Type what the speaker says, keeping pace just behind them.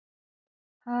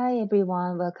Hi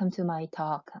everyone, welcome to my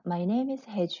talk. My name is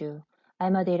Hye Joo.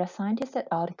 I'm a data scientist at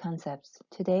Oddconcepts.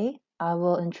 Today, I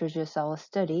will introduce our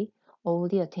study, All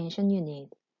the Attention You Need,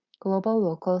 Global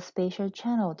Local Spatial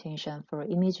Channel Attention for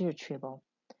Image Retrieval.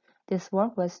 This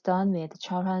work was done with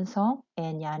Chull Hwan Song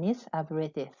and Yannis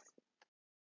Avrithis.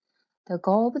 The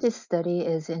goal of this study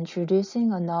is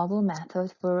introducing a novel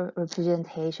method for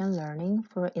representation learning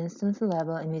for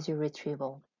instance-level image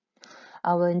retrieval.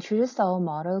 I will introduce our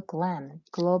model GLAM,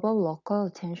 Global Local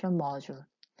Attention Module.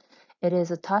 It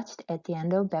is attached at the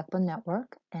end of backbone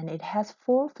network, and it has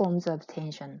four forms of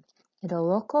attention, either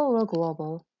local or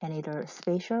global, and either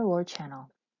spatial or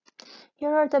channel.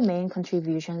 Here are the main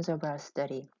contributions of our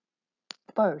study.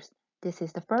 First, this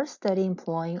is the first study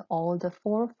employing all the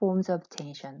four forms of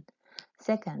attention.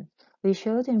 Second, we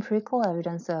showed empirical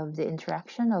evidence of the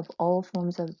interaction of all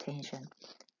forms of attention.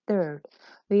 Third,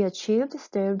 we achieved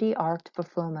state-of-the-art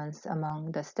performance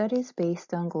among the studies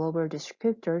based on global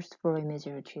descriptors for image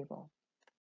retrieval.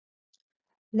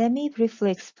 Let me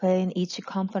briefly explain each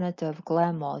component of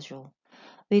GLAM module.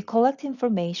 We collect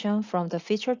information from the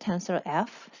feature tensor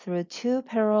F through two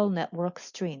parallel network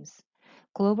streams.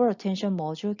 Global attention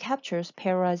module captures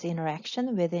pairwise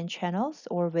interaction within channels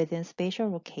or within spatial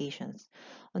locations.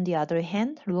 On the other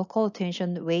hand, local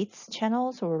attention weights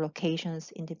channels or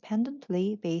locations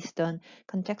independently based on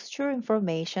contextual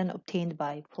information obtained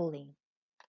by pooling.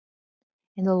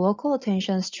 In the local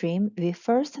attention stream, we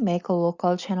first make a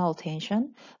local channel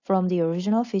attention from the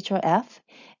original feature F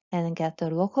and get the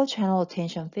local channel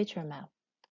attention feature map.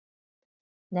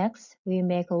 Next, we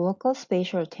make a local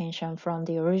spatial attention from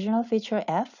the original feature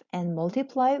F and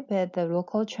multiply with the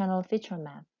local channel feature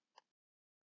map.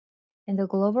 In the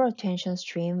global attention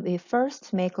stream, we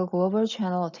first make a global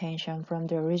channel attention from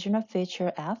the original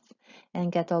feature F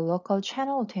and get a local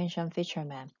channel attention feature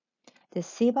map. The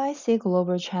C/C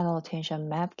global channel attention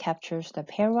map captures the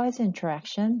pairwise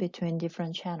interaction between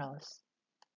different channels.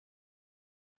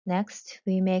 Next,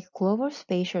 we make global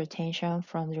spatial attention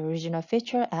from the original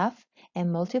feature F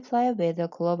and multiply with the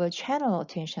global channel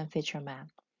attention feature map.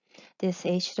 This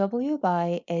HW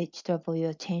by HW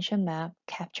attention map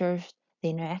captures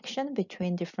the interaction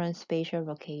between different spatial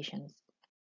locations.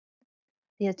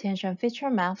 The attention feature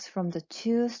maps from the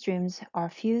two streams are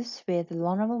fused with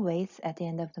learnable weights at the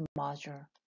end of the module.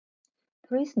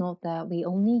 Please note that we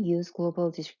only use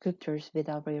global descriptors with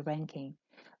our ranking.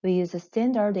 We use a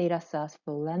standard data sets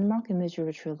for landmark image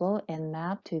retrieval and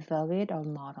map to evaluate our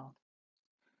model.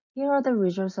 Here are the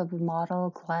results of model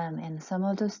GLAM and some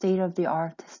of the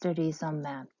state-of-the-art studies on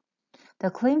map. The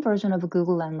clean version of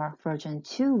Google Landmark version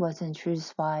 2 was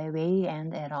introduced by Wei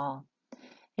and et al.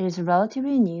 It is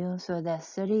relatively new, so that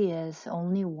study is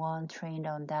only one trained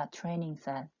on that training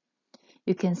set.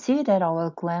 You can see that our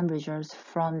GLAM results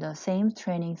from the same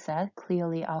training set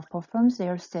clearly outperforms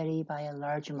their study by a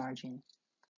large margin.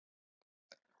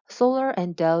 Solar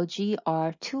and Delgy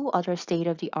are two other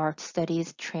state-of-the-art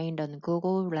studies trained on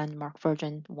Google Landmark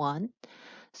version 1,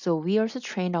 so we also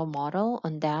trained our model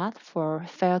on that for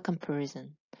fair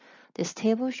comparison. This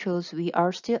table shows we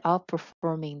are still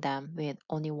outperforming them with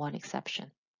only one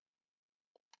exception.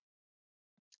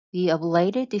 We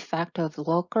ablated the effect of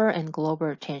local and global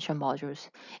attention modules,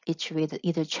 each with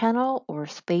either channel or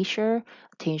spatial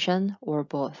attention or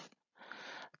both.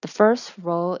 The first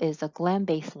row is a GLAM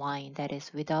baseline that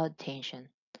is without attention.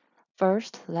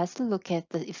 First, let's look at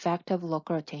the effect of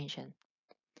local attention.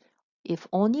 If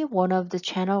only one of the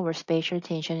channel or spatial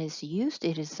attention is used,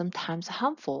 it is sometimes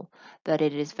harmful, but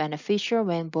it is beneficial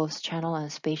when both channel and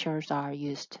spatials are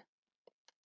used.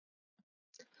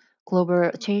 Global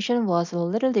attention was a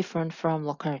little different from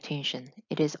local attention.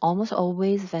 It is almost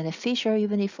always beneficial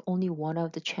even if only one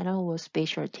of the channel or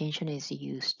spatial attention is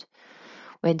used.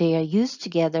 When they are used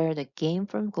together, the gain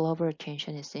from global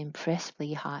attention is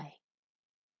impressively high.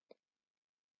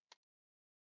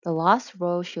 The last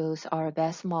row shows our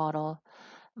best model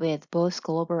with both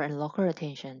global and local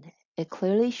attention. It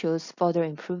clearly shows further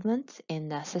improvement in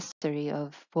necessity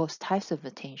of both types of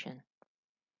attention.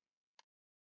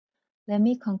 Let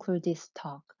me conclude this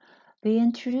talk. We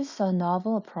introduced a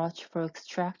novel approach for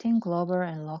extracting global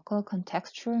and local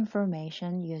contextual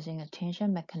information using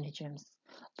attention mechanisms,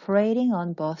 operating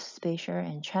on both spatial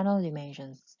and channel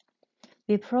dimensions.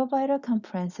 We provide a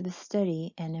comprehensive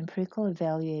study and empirical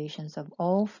evaluations of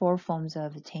all four forms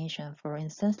of attention for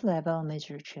instance-level image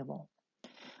retrieval.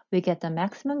 We get the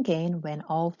maximum gain when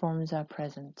all forms are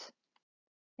present.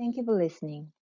 Thank you for listening.